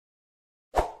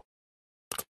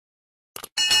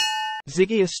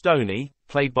Ziggy Astoni,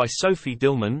 played by Sophie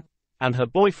Dillman, and her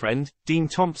boyfriend, Dean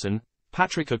Thompson,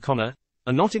 Patrick O'Connor,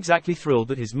 are not exactly thrilled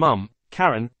that his mum,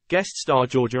 Karen, guest star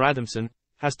Georgia Adamson,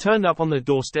 has turned up on their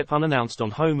doorstep unannounced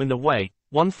on Home and Away,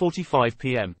 1:45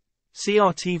 p.m. See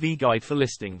our TV guide for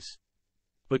listings.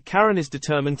 But Karen is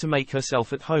determined to make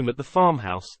herself at home at the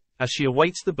farmhouse, as she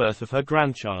awaits the birth of her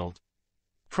grandchild.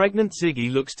 Pregnant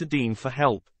Ziggy looks to Dean for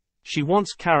help. She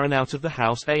wants Karen out of the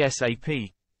house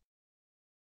ASAP.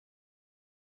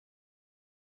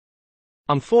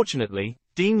 Unfortunately,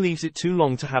 Dean leaves it too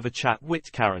long to have a chat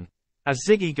with Karen, as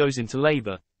Ziggy goes into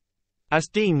labor. As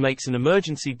Dean makes an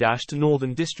emergency dash to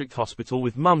Northern District Hospital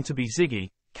with mum-to-be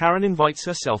Ziggy, Karen invites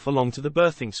herself along to the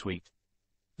birthing suite.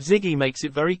 Ziggy makes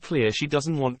it very clear she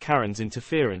doesn't want Karen's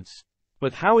interference.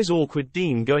 But how is awkward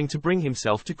Dean going to bring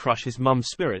himself to crush his mum's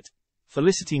spirit?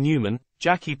 Felicity Newman,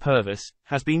 Jackie Purvis,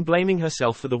 has been blaming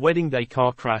herself for the wedding day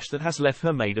car crash that has left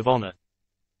her maid of honor.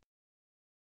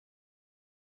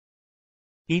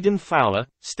 Eden Fowler,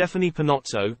 Stephanie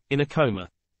Panozzo, in a coma.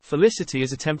 Felicity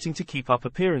is attempting to keep up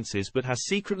appearances but has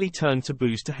secretly turned to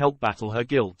booze to help battle her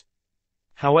guilt.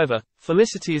 However,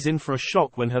 Felicity is in for a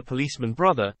shock when her policeman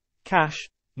brother, Cash,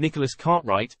 Nicholas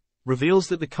Cartwright, reveals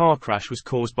that the car crash was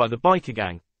caused by the biker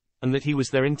gang, and that he was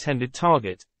their intended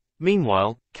target.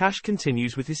 Meanwhile, Cash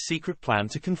continues with his secret plan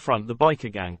to confront the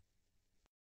biker gang.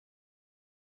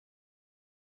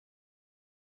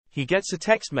 He gets a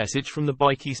text message from the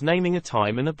bikies naming a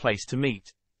time and a place to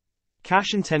meet.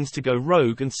 Cash intends to go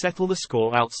rogue and settle the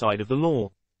score outside of the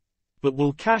law. But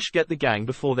will Cash get the gang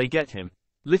before they get him?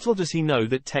 Little does he know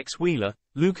that Tex Wheeler,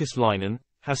 Lucas Lynan,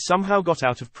 has somehow got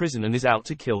out of prison and is out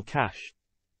to kill Cash.